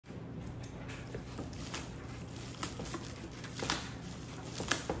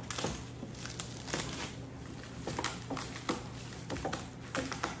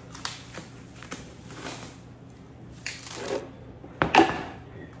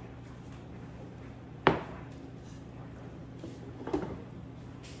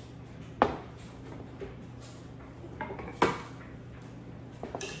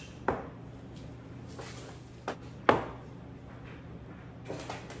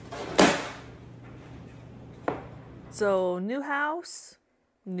So, new house,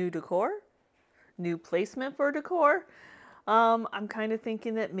 new decor, new placement for decor. I'm kind of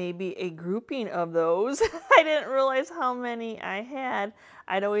thinking that maybe a grouping of those. I didn't realize how many I had.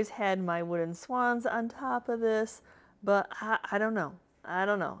 I'd always had my wooden swans on top of this, but I don't know. I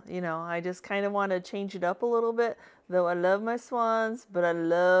don't know. You know, I just kind of want to change it up a little bit, though I love my swans, but I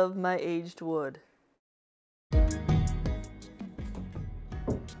love my aged wood.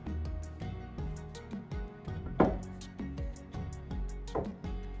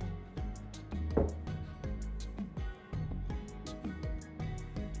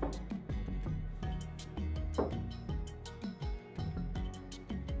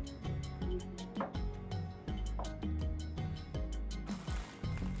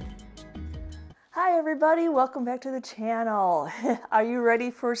 Hi everybody, welcome back to the channel. Are you ready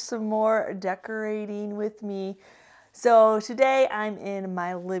for some more decorating with me? So today I'm in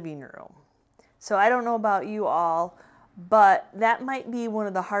my living room. So I don't know about you all, but that might be one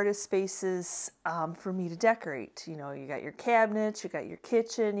of the hardest spaces for me to decorate. You know, you got your cabinets, you got your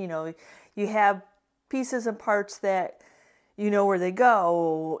kitchen, you know, you have pieces and parts that you know where they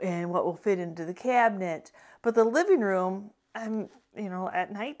go and what will fit into the cabinet. But the living room, you know,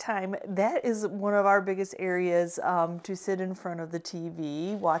 at nighttime, that is one of our biggest areas to sit in front of the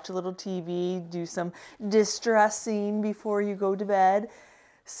TV, watch a little TV, do some distressing before you go to bed.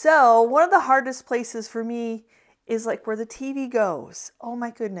 So one of the hardest places for me is like where the TV goes. Oh my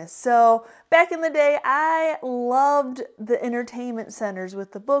goodness. So back in the day, I loved the entertainment centers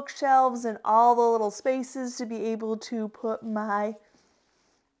with the bookshelves and all the little spaces to be able to put my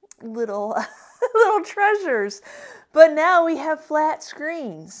little little treasures. But now we have flat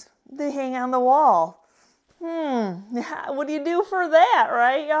screens. They hang on the wall. What do you do for that,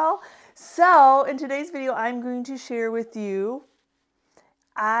 right, y'all? So in today's video, I'm going to share with you,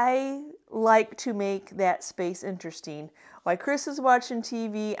 I like to make that space interesting. While Chris is watching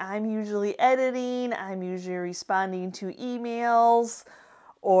TV, I'm usually editing, I'm usually responding to emails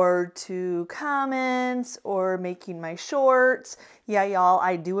or to comments or making my shorts. Yeah, y'all,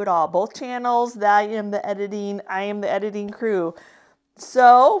 I do it all. Both channels, I am the editing crew.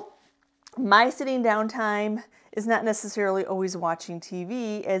 So my sitting down time is not necessarily always watching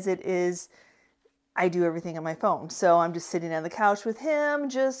TV as it is I do everything on my phone. So I'm just sitting on the couch with him,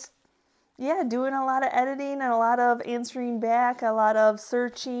 just, yeah, doing a lot of editing and a lot of answering back, a lot of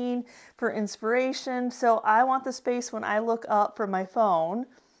searching for inspiration. So I want the space when I look up from my phone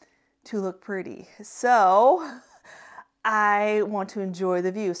to look pretty. So I want to enjoy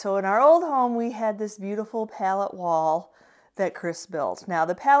the view. So in our old home, we had this beautiful palette wall that Chris built. Now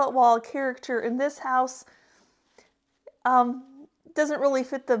the palette wall character in this house doesn't really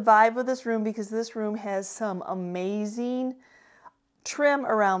fit the vibe of this room because this room has some amazing trim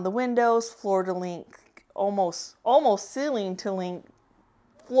around the windows, floor to length, almost ceiling to length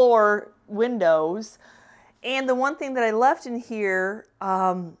floor windows. And the one thing that I left in here,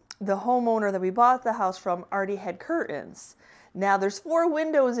 the homeowner that we bought the house from already had curtains. Now there's 4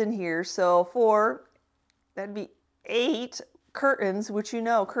 windows in here, so 4, that'd be 8 curtains, which you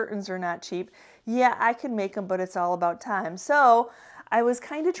know curtains are not cheap. Yeah, I can make them, but it's all about time. So I was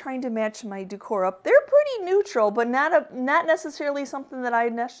kind of trying to match my decor up. They're pretty neutral, but not necessarily something that I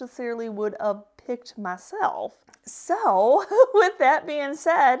necessarily would have picked myself. So with that being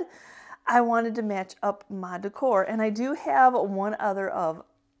said, I wanted to match up my decor, and I do have one other of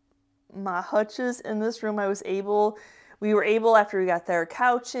my hutches in this room. We were able after we got their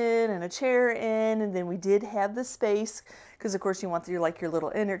couch in and a chair in, and then we did have the space because of course you want your little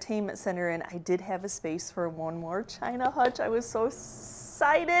entertainment center, and I did have a space for one more china hutch. I was so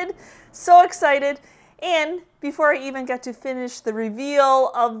excited. And before I even got to finish the reveal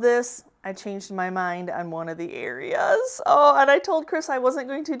of this, I changed my mind on one of the areas. Oh, and I told Chris I wasn't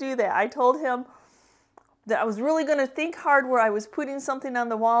going to do that. I told him that I was really going to think hard where I was putting something on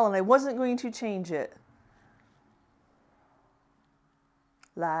the wall and I wasn't going to change it.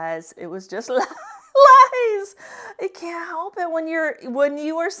 Lies. It was just lies. I can't help it when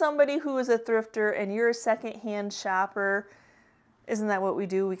you are somebody who is a thrifter and you're a secondhand shopper. Isn't that what we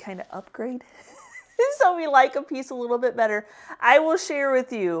do? We kind of upgrade. So we like a piece a little bit better. I will share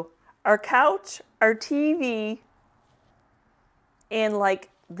with you our couch, our TV, and like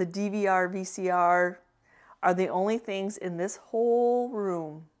the DVR, VCR are the only things in this whole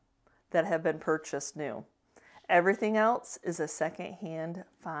room that have been purchased new. Everything else is a secondhand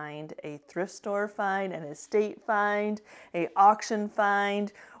find, a thrift store find, an estate find, an auction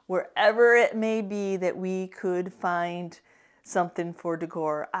find, wherever it may be that we could find something for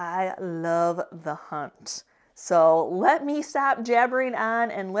decor. I love the hunt. So let me stop jabbering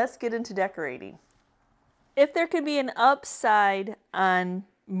on and let's get into decorating. If there could be an upside on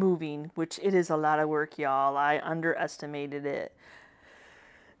moving, which it is a lot of work, y'all, I underestimated it,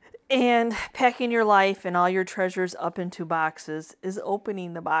 and packing your life and all your treasures up into boxes, is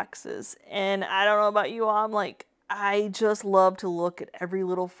opening the boxes. And I don't know about you all, I'm like, I just love to look at every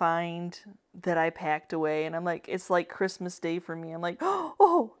little find that I packed away. And I'm like, it's like Christmas Day for me. I'm like,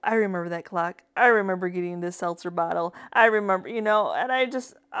 oh, I remember that clock. I remember getting this seltzer bottle. I remember, you know, and I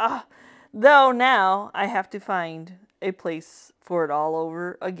just, though now I have to find a place for it all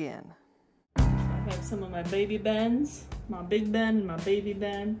over again. I have some of my baby bends, my big Ben and my baby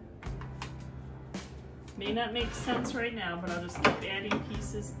Ben. May not make sense right now, but I'll just keep adding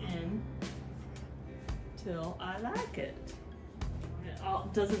pieces in till I like it.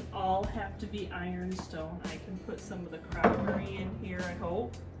 It doesn't all have to be ironstone. I can put some of the crockery in here, I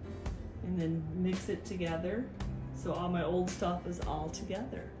hope, and then mix it together so all my old stuff is all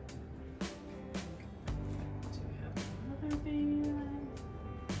together. So we have another baby one.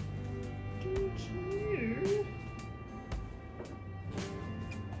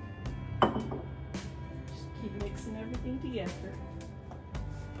 Just keep mixing everything together.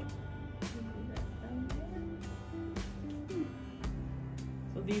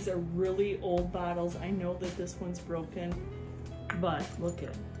 So these are really old bottles. I know that this one's broken, but look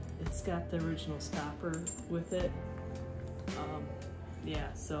at, it's got the original stopper with it.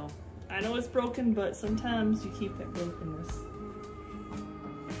 Yeah, so I know it's broken, but sometimes you keep that brokenness.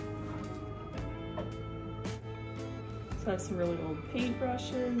 So I have some really old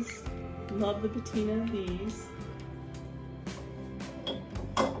paintbrushes. Love the patina of these.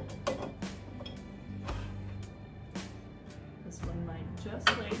 This one might just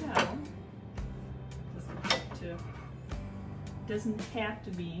lay down. Doesn't have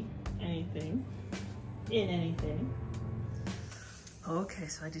to be anything in anything. Okay,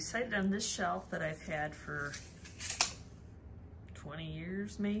 so I decided on this shelf that I've had for 20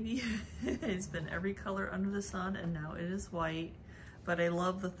 years maybe. It's been every color under the sun and now it is white. But I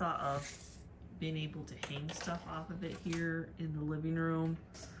love the thought of being able to hang stuff off of it here in the living room.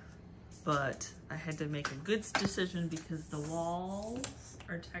 But I had to make a good decision because the walls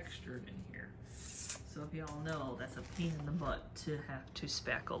are textured in here. So if y'all know, that's a pain in the butt to have to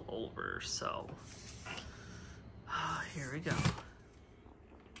spackle over. So here we go.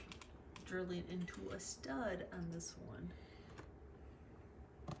 Drilling into a stud on this one.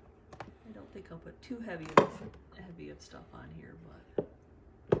 I don't think I'll put too heavy of stuff on here, but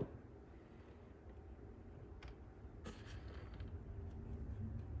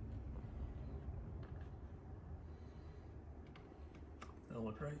that'll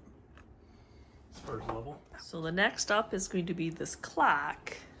look right. First level. So the next up is going to be this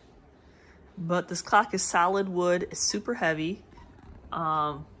clock, but this clock is solid wood. It's super heavy.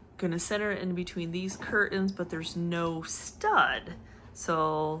 Gonna center it in between these curtains, but there's no stud.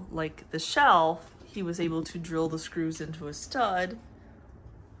 So like the shelf, he was able to drill the screws into a stud,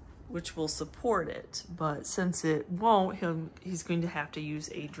 which will support it. But since it won't, he's going to have to use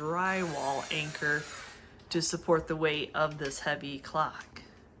a drywall anchor to support the weight of this heavy clock.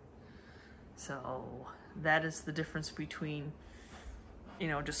 So that is the difference between, you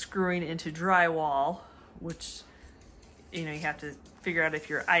know, just screwing into drywall, which, you know, you have to figure out if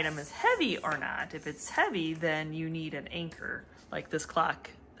your item is heavy or not. If it's heavy, then you need an anchor, like this clock,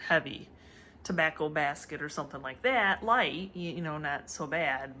 heavy. Tobacco basket or something like that, light, you know, not so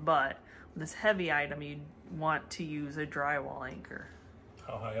bad, but with this heavy item, you want to use a drywall anchor.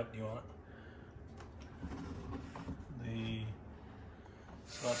 How high up do you want it? The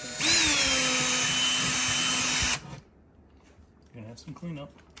you're gonna have some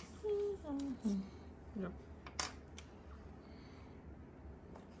cleanup. Yep.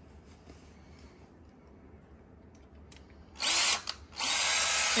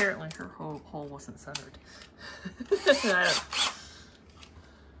 Apparently her hole wasn't centered.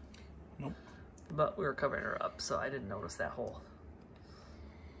 Nope. But we were covering her up, so I didn't notice that hole.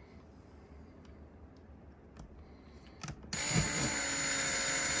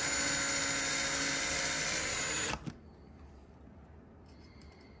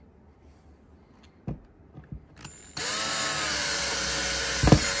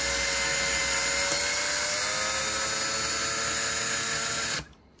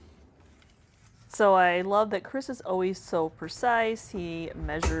 So I love that Chris is always so precise. He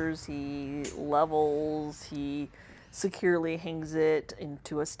measures, he levels, he securely hangs it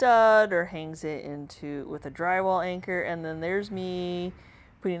into a stud or hangs it into with a drywall anchor. And then there's me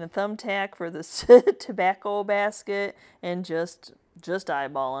putting a thumbtack for this tobacco basket and just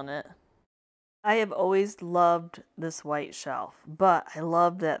eyeballing it. I have always loved this white shelf, but I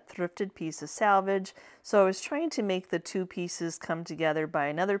love that thrifted piece of salvage. So I was trying to make the two pieces come together by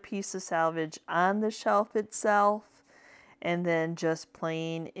another piece of salvage on the shelf itself, and then just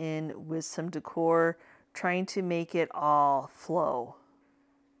playing in with some decor, trying to make it all flow.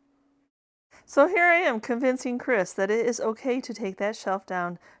 So here I am convincing Chris that it is okay to take that shelf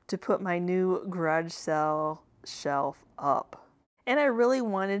down to put my new garage sale shelf up. And I really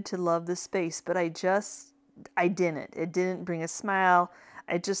wanted to love the space, but I didn't. It didn't bring a smile.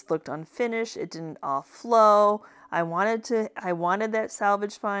 It just looked unfinished. It didn't all flow. I wanted that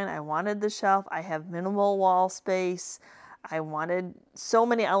salvage find. I wanted the shelf. I have minimal wall space. I wanted so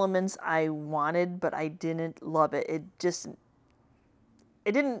many elements I wanted, but I didn't love it. It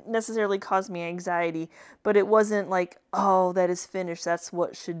didn't necessarily cause me anxiety, but it wasn't like, oh, that is finished. That's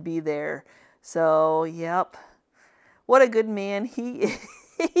what should be there. So, yep. What a good man he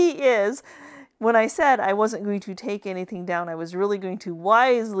is. When I said I wasn't going to take anything down, I was really going to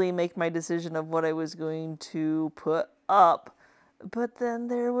wisely make my decision of what I was going to put up. But then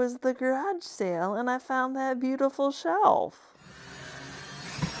there was the garage sale, and I found that beautiful shelf.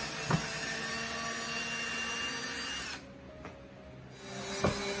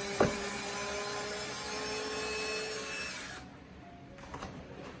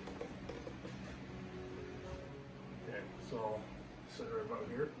 Okay, so sit right about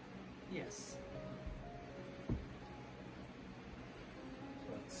here. Yes.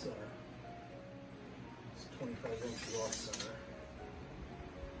 So it's 25 inches off center.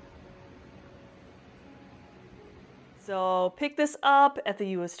 So pick this up at the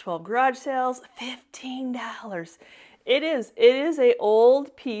US 12 garage sales, $15. It is a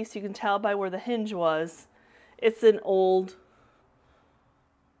old piece. You can tell by where the hinge was. It's an old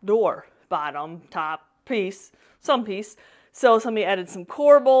door, bottom, top piece, some piece. So somebody added some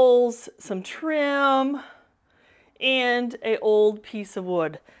corbels, some trim, and an old piece of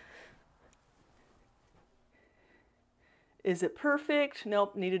wood. Is it perfect?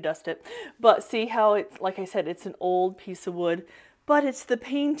 Nope, need to dust it. But see how it's, like I said, it's an old piece of wood, but it's the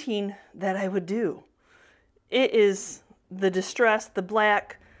painting that I would do. It is the distress, the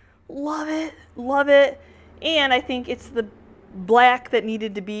black. Love it, love it. And I think it's the black that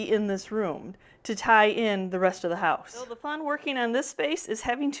needed to be in this room to tie in the rest of the house. So the fun working on this space is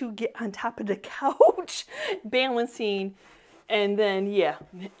having to get on top of the couch, balancing, and then, yeah,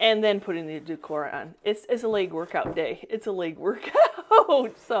 and then putting the decor on. It's a leg workout day. It's a leg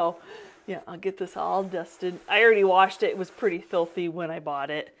workout. So, yeah, I'll get this all dusted. I already washed it. It was pretty filthy when I bought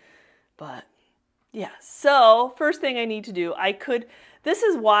it. But, yeah. So, first thing I need to do, this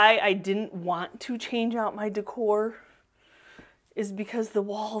is why I didn't want to change out my decor, is because the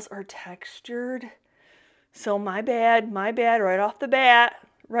walls are textured. So my bad, right off the bat,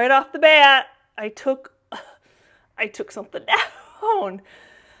 I took something down.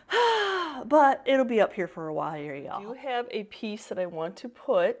 But it'll be up here for a while here, y'all. I do have a piece that I want to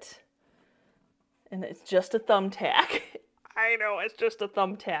put, and it's just a thumbtack. I know, it's just a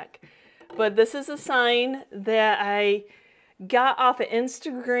thumbtack. But this is a sign that I got off an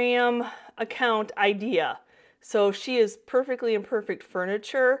Instagram account idea. So she is Perfectly Imperfect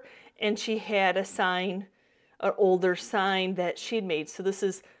Furniture, and she had a sign, an older sign that she had made. So this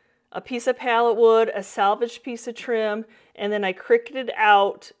is a piece of pallet wood, a salvaged piece of trim, and then I cricketed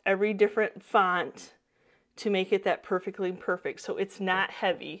out every different font to make it that Perfectly Imperfect. So it's not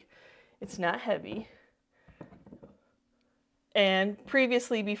heavy. It's not heavy. And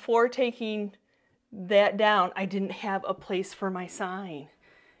previously, before taking that down, I didn't have a place for my sign.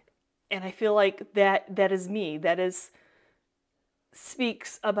 And I feel like that is me.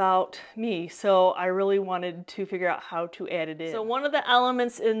 Speaks about me. So I really wanted to figure out how to add it in. So one of the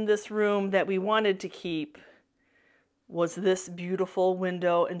elements in this room that we wanted to keep was this beautiful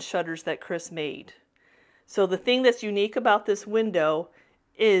window and shutters that Chris made. So the thing that's unique about this window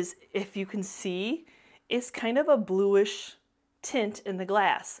is, if you can see, it's kind of a bluish tint in the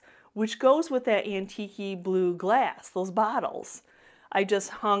glass, which goes with that antique blue glass, those bottles. I just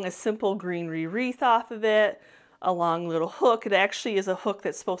hung a simple greenery wreath off of it, a long little hook. It actually is a hook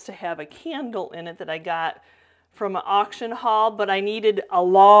that's supposed to have a candle in it that I got from an auction haul, but I needed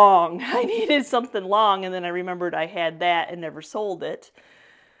something long, and then I remembered I had that and never sold it.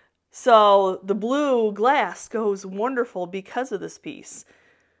 So the blue glass goes wonderful because of this piece.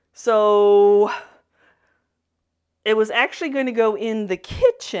 So it was actually going to go in the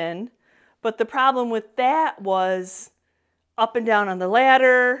kitchen, but the problem with that was up and down on the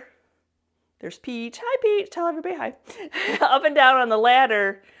ladder. There's Peach. Hi, Peach. Tell everybody hi. Up and down on the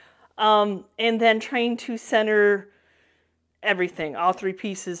ladder, and then trying to center everything, all 3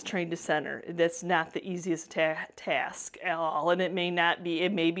 pieces trained to center. That's not the easiest task at all, and it may not be.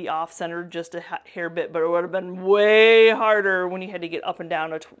 It may be off center just a hair bit, but it would have been way harder when you had to get up and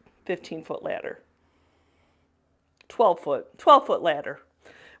down a 15-foot ladder. 12-foot ladder.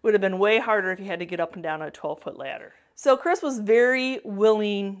 Would have been way harder if you had to get up and down a 12-foot ladder. So Chris was very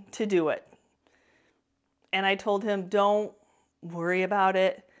willing to do it. And I told him, don't worry about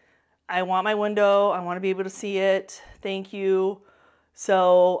it. I want my window. I want to be able to see it. Thank you.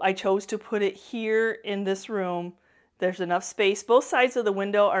 So I chose to put it here in this room. There's enough space. Both sides of the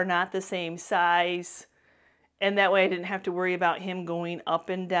window are not the same size. And that way I didn't have to worry about him going up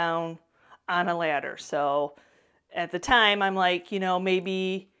and down on a ladder. So at the time, I'm like, you know,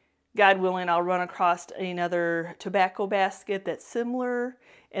 maybe, God willing, I'll run across another tobacco basket that's similar.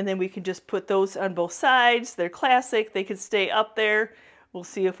 And then we can just put those on both sides. They're classic. They can stay up there. We'll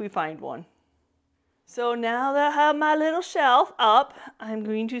see if we find one. So now that I have my little shelf up, I'm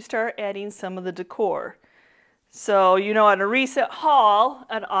going to start adding some of the decor. So, you know, at a recent haul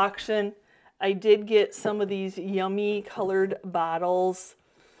at auction, I did get some of these yummy colored bottles.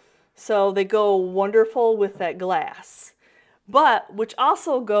 So they go wonderful with that glass, but which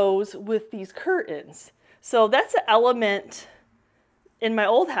also goes with these curtains. So that's an element in my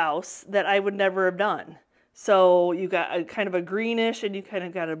old house that I would never have done. So you got a kind of a greenish and you kind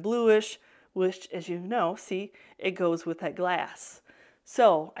of got a bluish, which, as you know, see, it goes with that glass.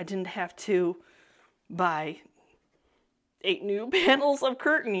 So I didn't have to buy 8 new panels of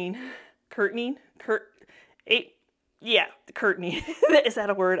curtaining. Curtaining? Yeah, curtaining. Is that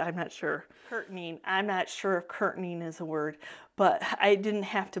a word? I'm not sure. Curtaining. I'm not sure if curtaining is a word, but I didn't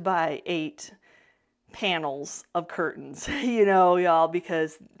have to buy 8 panels of curtains, you know, y'all,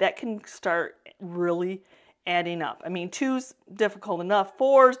 because that can start really adding up. I mean, 2's difficult enough,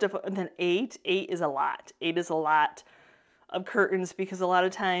 4's difficult, and then 8 is a lot. 8 is a lot of curtains because a lot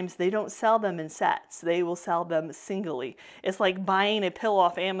of times they don't sell them in sets. They will sell them singly. It's like buying a pillow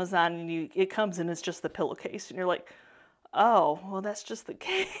off Amazon and it comes and it's just the pillowcase, and you're like, oh, well, that's just the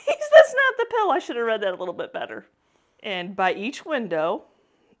case. That's not the pillow. I should have read that a little bit better. And by each window,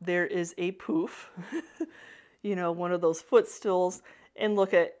 there is a poof, you know, one of those footstools. And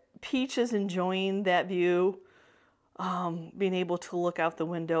look at Peach is enjoying that view, being able to look out the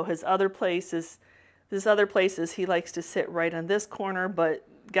window. This other place is he likes to sit right on this corner, but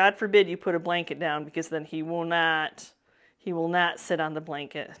God forbid you put a blanket down because then he will not sit on the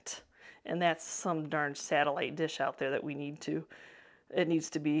blanket. And that's some darn satellite dish out there that it needs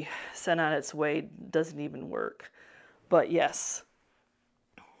to be sent on its way. It doesn't even work. But yes.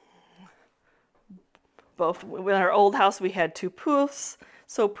 Both, in our old house, we had 2 poofs,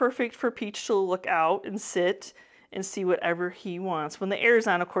 so perfect for Peach to look out and sit and see whatever he wants. When the air is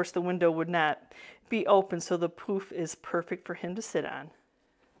on, of course, the window would not be open, so the poof is perfect for him to sit on.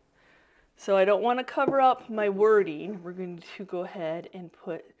 So I don't want to cover up my wording. We're going to go ahead and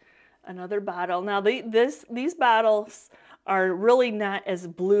put another bottle. Now, these bottles are really not as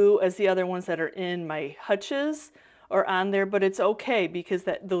blue as the other ones that are in my hutches or on there, but it's okay because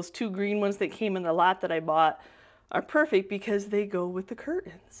those 2 green ones that came in the lot that I bought are perfect because they go with the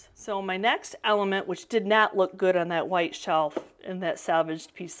curtains. So my next element, which did not look good on that white shelf and that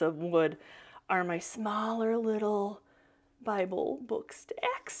salvaged piece of wood, are my smaller little Bible book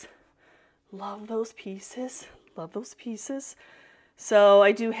stacks. Love those pieces. Love those pieces. So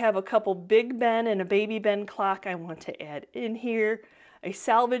I do have a couple Big Ben and a Baby Ben clock I want to add in here, a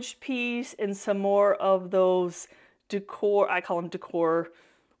salvaged piece, and some more of those decor, I call them decor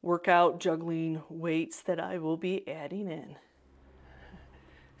workout juggling weights that I will be adding in.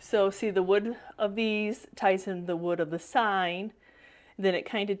 So see, the wood of these ties in the wood of the sign, then it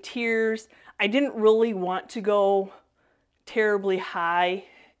kind of tiers. I didn't really want to go terribly higher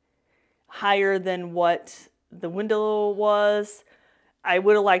than what the window was. I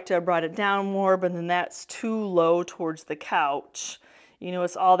would have liked to have brought it down more, but then that's too low towards the couch. You know,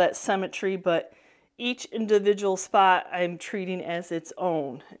 it's all that symmetry, but each individual spot I'm treating as its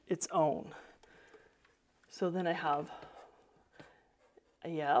own. So then I have,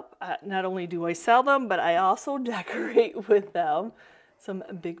 not only do I sell them, but I also decorate with them some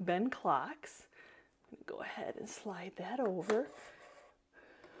Big Ben clocks. Go ahead and slide that over.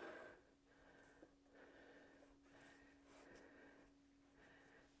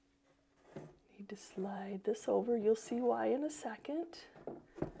 Need to slide this over. You'll see why in a second.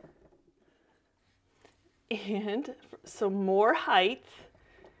 And some more height,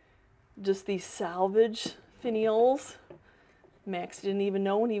 just these salvage finials. Max didn't even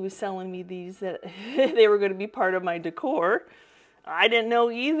know when he was selling me these that they were going to be part of my decor. I didn't know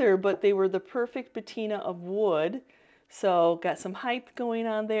either, but they were the perfect patina of wood. So got some height going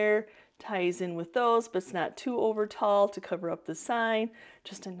on there, ties in with those, but it's not too over tall to cover up the sign.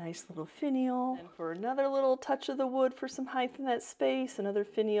 Just a nice little finial. And for another little touch of the wood for some height in that space, another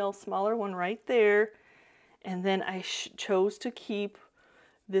finial, smaller one right there. And then I chose to keep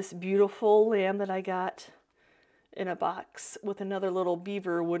this beautiful lamb that I got in a box with another little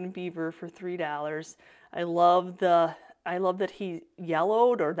beaver, wooden beaver for $3. I love that he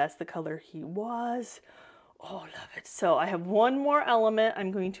yellowed, or that's the color he was. Oh, love it. So I have one more element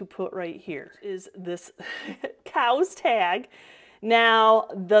I'm going to put right here, is this cow's tag. Now,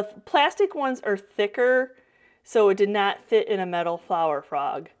 the plastic ones are thicker, so it did not fit in a metal flower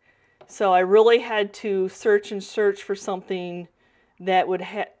frog. So I really had to search and search for something that would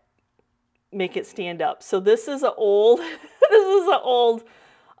make it stand up. So this is an old,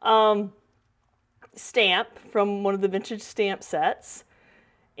 stamp from one of the vintage stamp sets.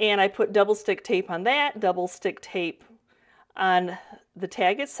 And I put double stick tape on that, double stick tape on the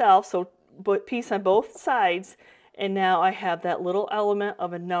tag itself, so piece on both sides. And now I have that little element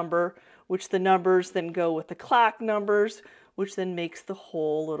of a number, which the numbers then go with the clock numbers, which then makes the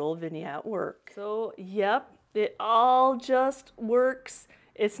whole little vignette work. So, yep, it all just works.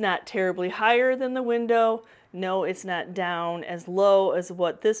 It's not terribly higher than the window. No, it's not down as low as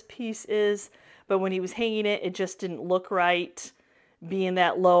what this piece is. But when he was hanging it, it just didn't look right being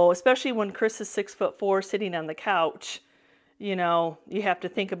that low, especially when Chris is 6'4" sitting on the couch. You know, you have to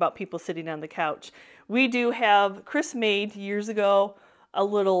think about people sitting on the couch. We do have, Chris made years ago a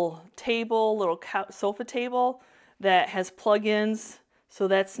little table, sofa table that has plug-ins. So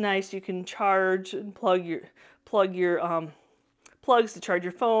that's nice. You can charge and plug your plugs to charge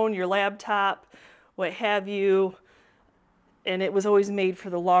your phone, your laptop, what have you. And it was always made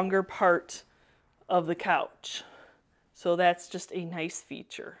for the longer part of the couch. So that's just a nice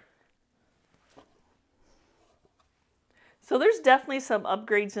feature. So there's definitely some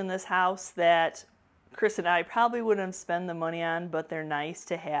upgrades in this house that Chris and I probably wouldn't spend the money on, but they're nice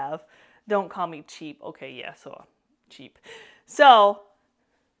to have. Don't call me cheap. Okay, yeah, so cheap. So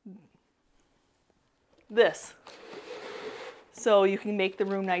this. So you can make the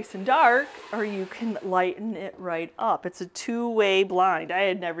room nice and dark, or you can lighten it right up. It's a two-way blind.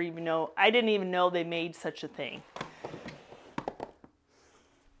 I didn't even know they made such a thing.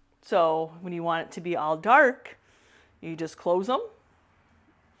 So when you want it to be all dark, you just close them.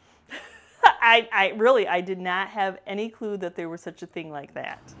 I did not have any clue that there was such a thing like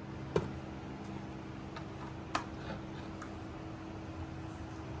that.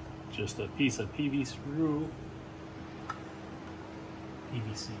 Just a piece of PVC.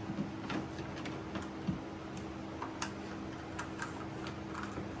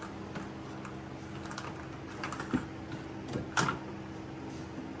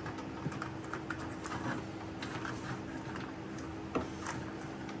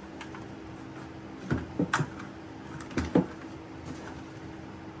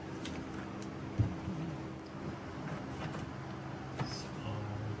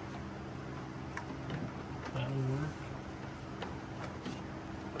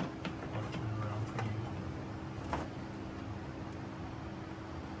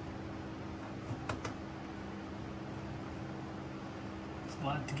 A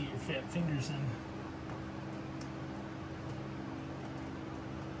lot to get your fat fingers in.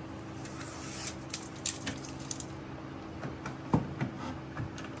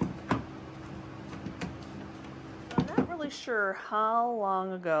 I'm not really sure how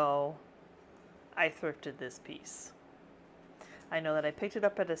long ago I thrifted this piece. I know that I picked it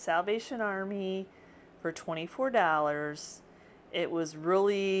up at a Salvation Army for $24. It was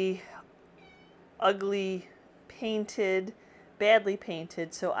really ugly painted, badly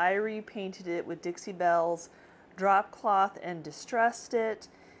painted, so I repainted it with Dixie Belle's drop cloth and distressed it.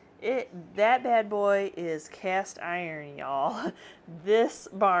 That bad boy is cast iron, y'all. This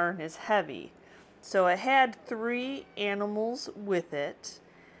barn is heavy. So it had 3 animals with it,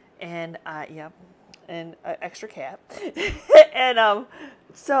 and yep, and extra cat. And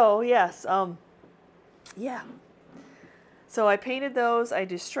so yes, yeah. So I painted those, I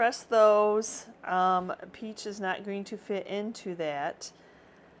distressed those. Peach is not going to fit into that.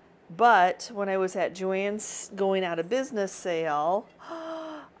 But when I was at Joann's going out of business sale,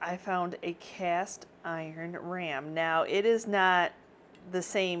 I found a cast iron ram. Now, it is not the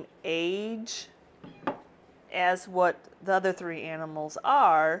same age as what the other 3 animals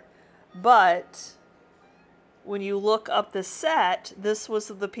are, but when you look up the set, this was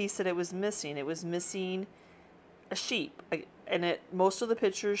the piece that it was missing. It was missing a sheep, and most of the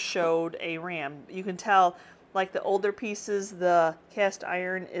pictures showed a ram. You can tell, like the older pieces, the cast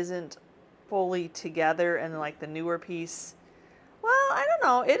iron isn't fully together, and like the newer piece, well, I don't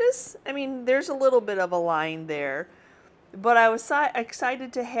know. It is, I mean, there's a little bit of a line there, but I was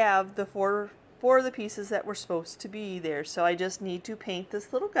excited to have the four of the pieces that were supposed to be there. So I just need to paint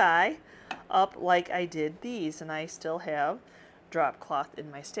this little guy up like I did these, and I still have drop cloth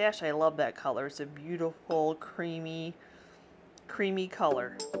in my stash. I love that color. It's a beautiful creamy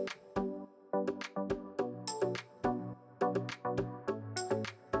color.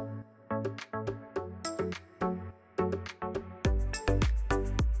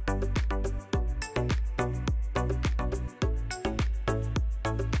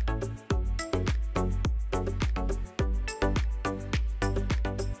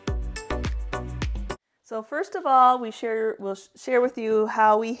 So first of all, we'll share with you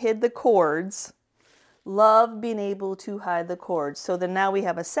how we hid the cords. Love being able to hide the cords. So then now we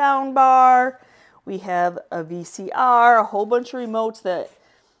have a sound bar, we have a VCR, a whole bunch of remotes that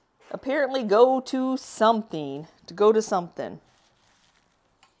apparently go to something.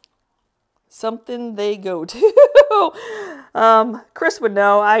 Something they go to. Chris would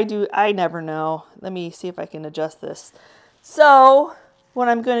know. I never know. Let me see if I can adjust this. So what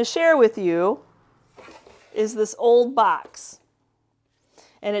I'm going to share with you is this old box,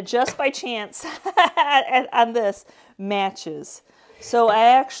 and it just by chance on this matches. So I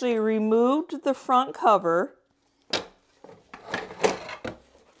actually removed the front cover,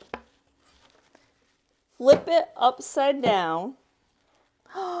 flip it upside down,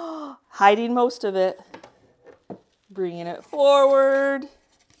 hiding most of it, bringing it forward,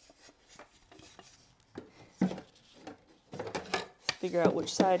 figure out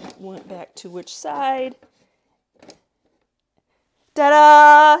which side went back to which side.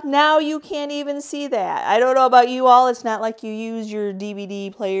 Ta-da! Now you can't even see that. I don't know about you all. It's not like you use your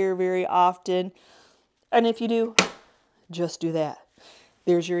DVD player very often. And if you do, just do that.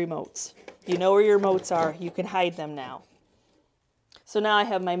 There's your remotes. You know where your remotes are. You can hide them now. So now I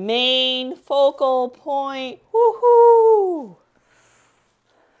have my main focal point. Woohoo!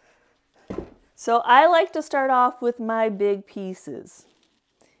 So I like to start off with my big pieces.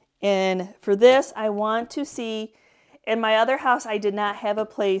 And for this, I want to see. In my other house, I did not have a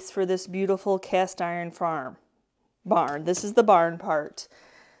place for this beautiful cast iron barn. This is the barn part.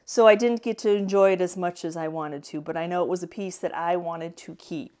 So I didn't get to enjoy it as much as I wanted to, but I know it was a piece that I wanted to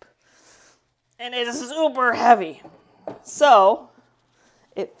keep. And it is super heavy. So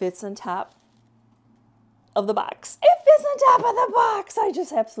it fits on top of the box. It fits on top of the box. I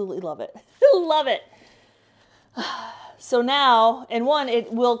just absolutely love it. Love it. So now, and one,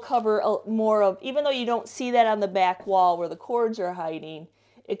 it will cover more of, even though you don't see that on the back wall where the cords are hiding,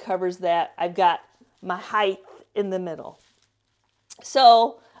 it covers that. I've got my height in the middle.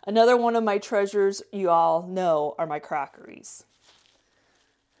 So another one of my treasures you all know are my crockeries.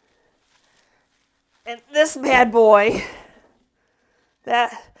 And this bad boy,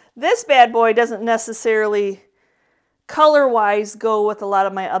 this bad boy doesn't necessarily color-wise go with a lot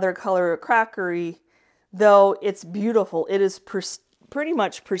of my other color crockery, though it's beautiful. It is pretty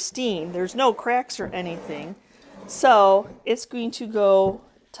much pristine. There's no cracks or anything. So it's going to go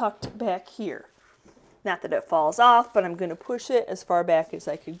tucked back here. Not that it falls off, but I'm going to push it as far back as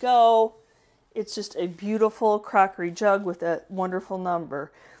I could go. It's just a beautiful crockery jug with a wonderful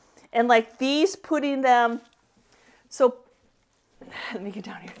number. And like these, putting them, so let me get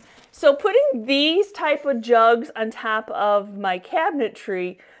down here. So putting these type of jugs on top of my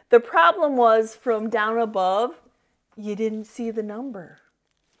cabinetry, the problem was from down above, you didn't see the number.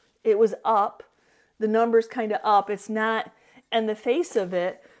 It was up. The number's kind of up. It's not in the face of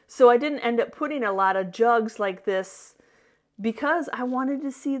it. So I didn't end up putting a lot of jugs like this because I wanted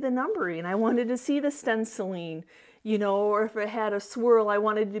to see the numbering. I wanted to see the stenciling, you know, or if it had a swirl, I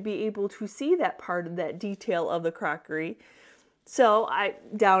wanted to be able to see that part of that detail of the crockery. So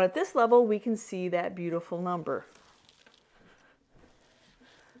down at this level, we can see that beautiful number.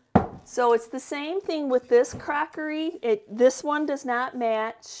 So it's the same thing with this crockery. This one does not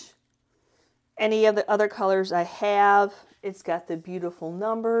match any of the other colors I have. It's got the beautiful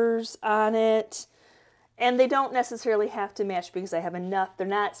numbers on it. And they don't necessarily have to match because I have enough. They're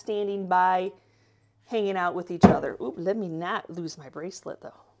not standing by, hanging out with each other. Ooh, let me not lose my bracelet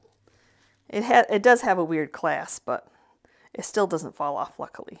though. It does have a weird clasp, but it still doesn't fall off,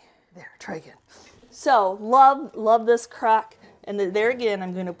 luckily. There, try again. So, love this crock. And there again,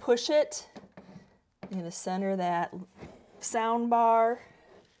 I'm going to push it. I'm going to center that sound bar.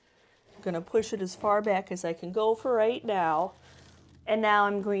 I'm going to push it as far back as I can go for right now. And now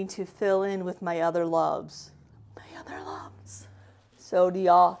I'm going to fill in with my other loves. My other loves. So do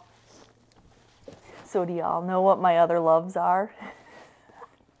y'all know what my other loves are?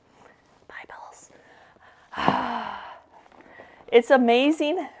 Bye-bye. It's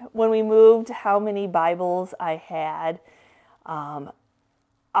amazing when we moved how many Bibles I had.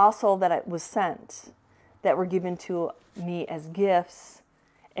 Also that it was sent, that were given to me as gifts,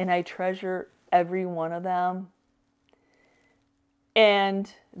 and I treasure every one of them. And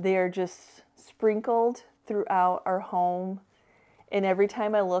they are just sprinkled throughout our home. And every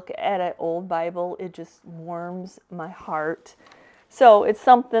time I look at an old Bible, it just warms my heart. So it's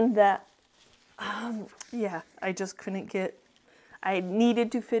something that, yeah, I just couldn't get. I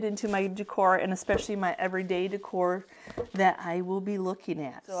needed to fit into my decor, and especially my everyday decor that I will be looking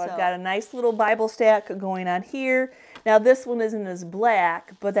at. So I've got a nice little Bible stack going on here. Now this one isn't as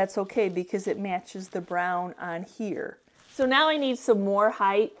black, but that's okay because it matches the brown on here. So now I need some more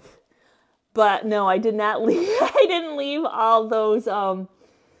height, but no, I did not leave. I didn't leave all those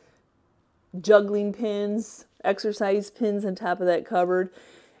juggling pins, exercise pins on top of that cupboard.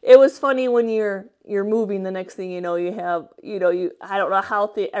 It was funny when you're moving. The next thing you know, you have, I don't know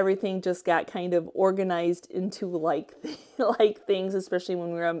how everything just got kind of organized into like things, especially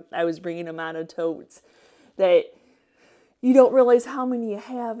when I was bringing them out of totes, that you don't realize how many you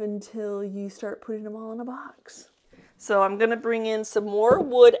have until you start putting them all in a box. So I'm going to bring in some more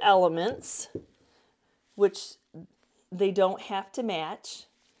wood elements, which they don't have to match,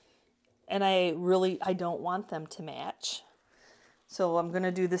 and I don't want them to match. So I'm going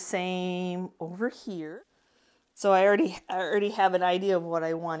to do the same over here. So I already have an idea of what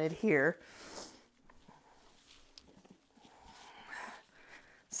I wanted here.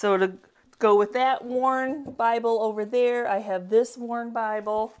 So to go with that worn Bible over there, I have this worn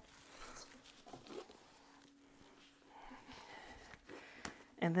Bible.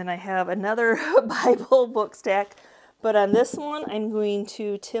 And then I have another Bible book stack. But on this one, I'm going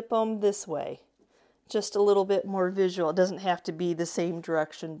to tip them this way. Just a little bit more visual. It doesn't have to be the same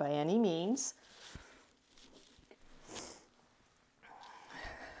direction by any means.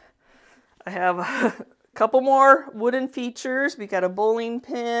 I have a couple more wooden features. We got a bowling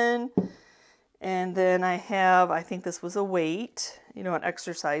pin, and then I think this was a weight, an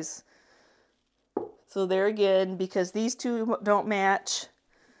exercise. So there again, because these two don't match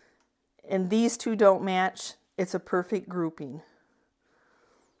and these two don't match, it's a perfect grouping.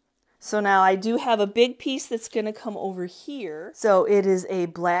 So now I do have a big piece that's going to come over here. So it is a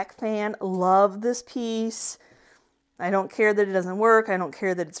black fan. Love this piece. I don't care that it doesn't work. I don't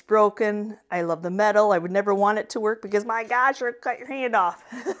care that it's broken. I love the metal. I would never want it to work because, my gosh, you're going to cut your hand off.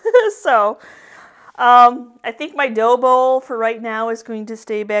 So I think my dough bowl for right now is going to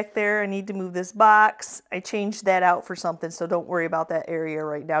stay back there. I need to move this box. I changed that out for something, so don't worry about that area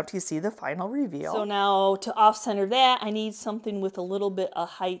right now till you see the final reveal. So now to off-center that, I need something with a little bit of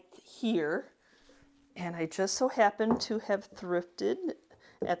height here. And I just so happen to have thrifted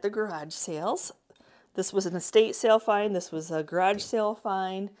at the garage sales. This was an estate sale find. This was a garage sale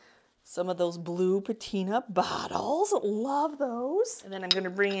find. Some of those blue patina bottles. Love those. And then I'm going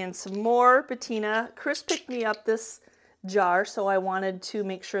to bring in some more patina. Chris picked me up this jar, so I wanted to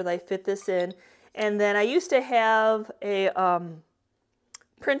make sure that I fit this in. And then I used to have a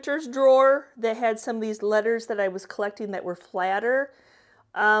printer's drawer that had some of these letters that I was collecting that were flatter.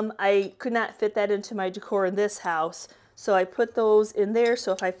 I could not fit that into my decor in this house, so I put those in there,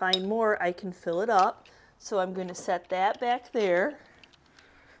 so if I find more, I can fill it up. So I'm going to set that back there.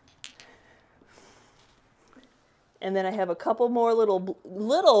 And then I have a couple more little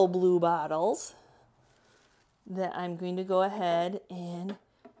blue bottles that I'm going to go ahead and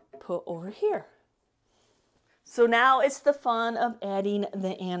put over here. So now it's the fun of adding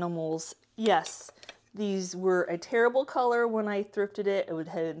the animals. Yes, these were a terrible color when I thrifted it. It would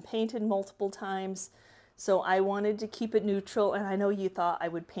have been painted multiple times. So I wanted to keep it neutral, and I know you thought I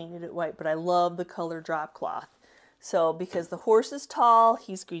would paint it white, but I love the color drop cloth. So because the horse is tall,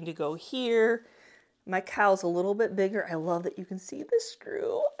 he's going to go here. My cow's a little bit bigger. I love that you can see the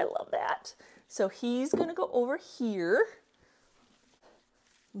screw. I love that. So he's going to go over here.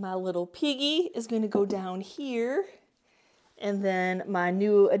 My little piggy is going to go down here. And then my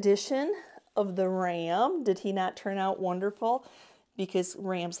new addition of the ram. Did he not turn out wonderful? Because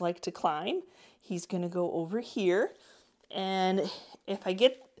rams like to climb. He's going to go over here. And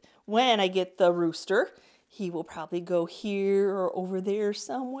when I get the rooster, he will probably go here or over there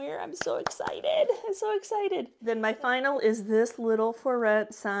somewhere. I'm so excited. I'm so excited. Then my final is this little for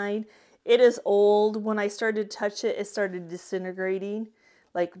rent sign. It is old. When I started to touch it, it started disintegrating,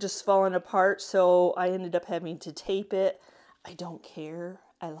 like just falling apart. So I ended up having to tape it. I don't care.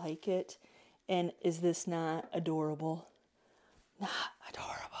 I like it. And is this not adorable? Not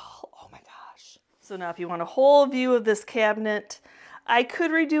adorable. Oh my gosh. So now if you want a whole view of this cabinet, I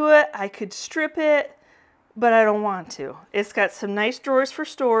could redo it. I could strip it. but I don't want to. It's got some nice drawers for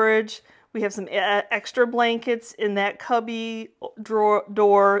storage. We have some extra blankets in that cubby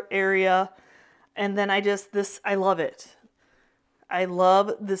door area. And then I love it. I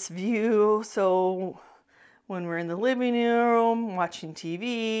love this view. So when we're in the living room watching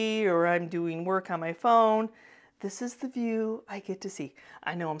TV or I'm doing work on my phone, this is the view I get to see.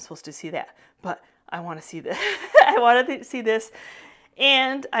 I know I'm supposed to see that, but I want to see this. I want to see this.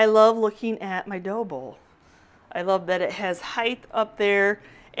 And I love looking at my dough bowl. I love that it has height up there.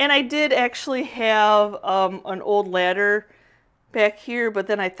 And I did actually have an old ladder back here, but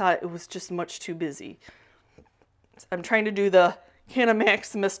then I thought it was just much too busy. I'm trying to do the can a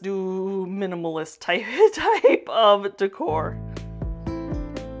Maximus do minimalist type of decor.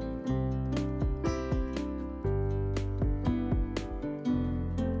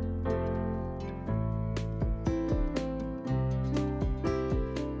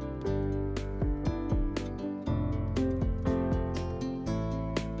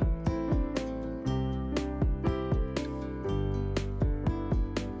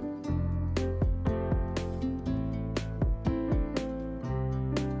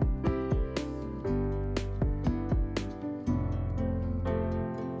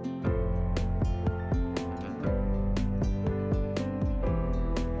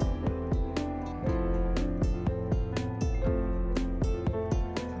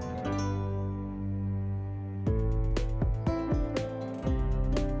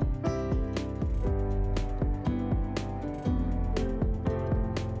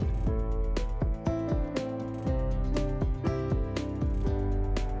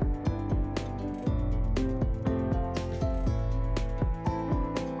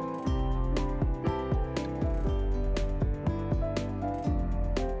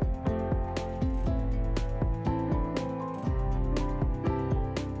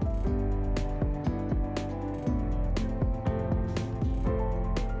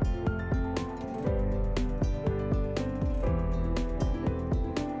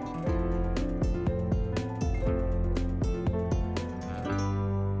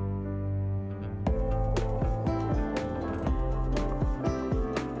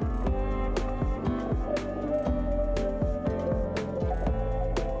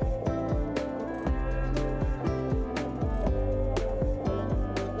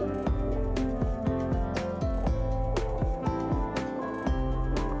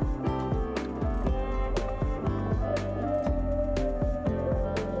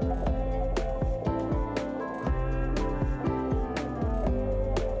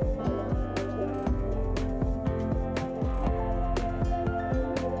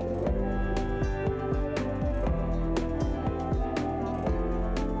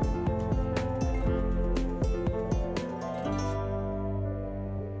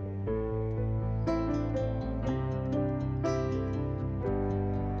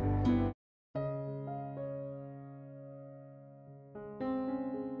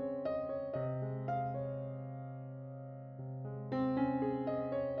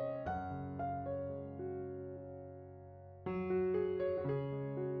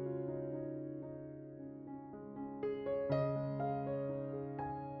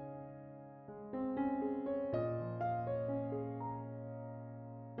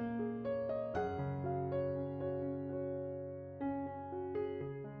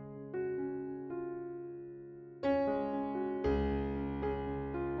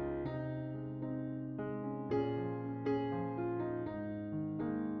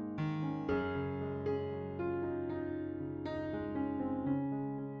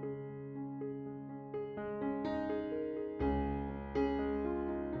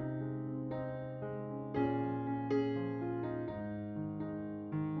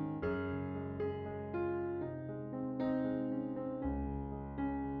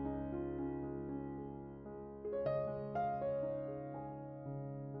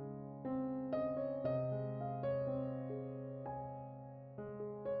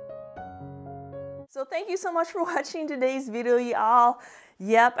 So thank you so much for watching today's video, y'all.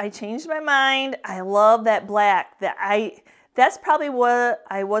 Yep, I changed my mind. I love that black. That's probably what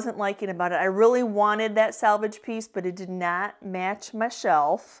I wasn't liking about it. I really wanted that salvage piece, but it did not match my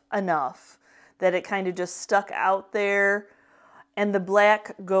shelf enough that it kind of just stuck out there. And the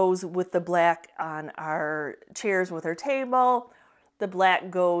black goes with the black on our chairs with our table. The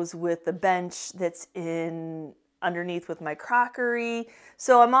black goes with the bench that's in underneath with my crockery.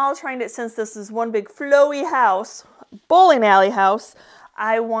 So I'm all trying to, since this is one big flowy house, bowling alley house,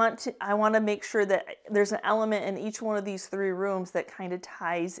 I want to make sure that there's an element in each one of these 3 rooms that kind of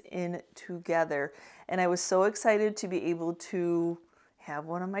ties in together. And I was so excited to be able to have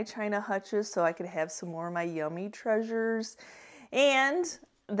one of my china hutches so I could have some more of my yummy treasures. And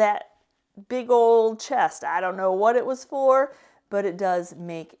that big old chest, I don't know what it was for, but it does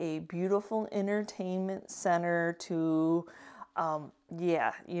make a beautiful entertainment center to,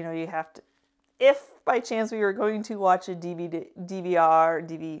 yeah, you know, you have to, if by chance we were going to watch a DVD,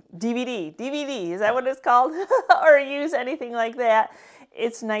 is that what it's called? Or use anything like that,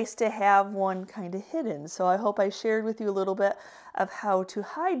 it's nice to have one kind of hidden. So I hope I shared with you a little bit of how to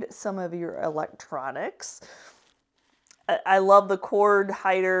hide some of your electronics. I love the cord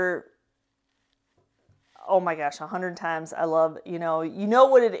hider. Oh my gosh, 100 times. I love, you know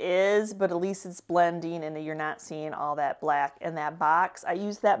what it is, but at least it's blending and you're not seeing all that black. And that box, I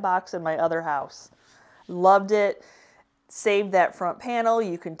used that box in my other house. Loved it. Saved that front panel.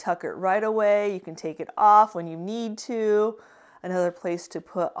 You can tuck it right away. You can take it off when you need to. Another place to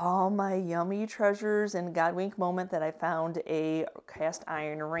put all my yummy treasures. And God wink moment that I found a cast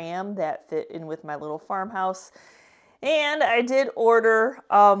iron ram that fit in with my little farmhouse. And I did order,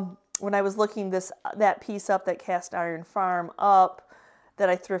 when I was looking that piece up, that cast iron farm up, that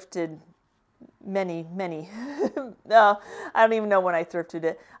I thrifted many, I don't even know when I thrifted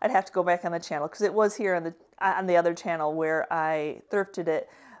it. I'd have to go back on the channel because it was here on the other channel where I thrifted it.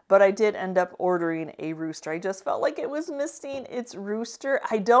 But I did end up ordering a rooster. I just felt like it was missing its rooster.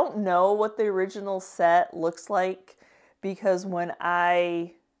 I don't know what the original set looks like because when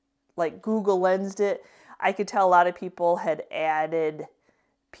I like Google Lensed it, I could tell a lot of people had added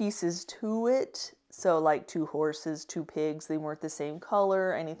pieces to it. So like 2 horses, 2 pigs, they weren't the same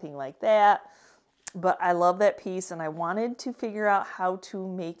color, anything like that. But I love that piece and I wanted to figure out how to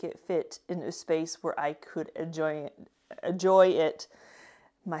make it fit in a space where I could enjoy it.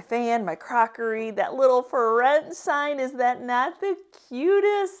 My fan, my crockery, that little for rent sign, is that not the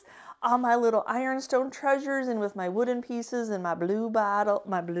cutest? All my little ironstone treasures and with my wooden pieces and my blue bottles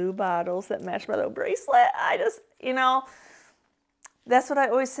that match my little bracelet. I just, that's what I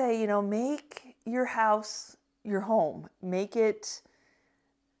always say, make your house your home. Make it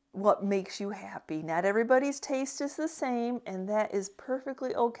what makes you happy. Not everybody's taste is the same, and that is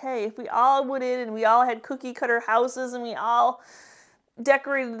perfectly okay. If we all went in and we all had cookie cutter houses and we all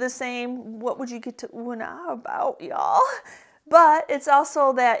decorated the same, what would you get to ooh-ah about, y'all? But it's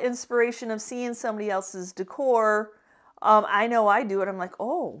also that inspiration of seeing somebody else's decor. I know I do it. I'm like,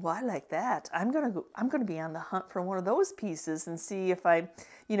 oh, well, I like that. I'm gonna be on the hunt for one of those pieces and see if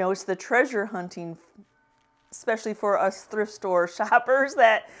it's the treasure hunting, especially for us thrift store shoppers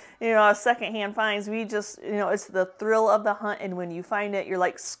that, secondhand finds. We just, it's the thrill of the hunt. And when you find it, you're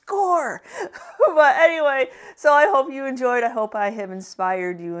like, score. But anyway, so I hope you enjoyed. I hope I have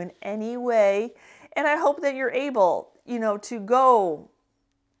inspired you in any way. And I hope that you're able, to go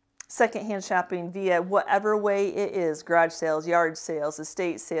secondhand shopping via whatever way it is: garage sales, yard sales,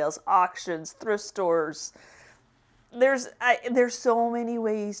 estate sales, auctions, thrift stores. There's so many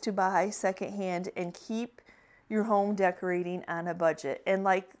ways to buy secondhand and keep your home decorating on a budget. And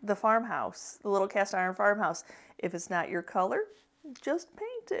like the farmhouse, the little cast iron farmhouse, if it's not your color, just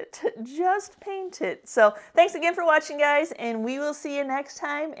paint it. Just paint it. So thanks again for watching, guys, and we will see you next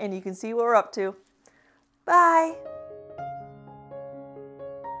time, and you can see what we're up to. Bye.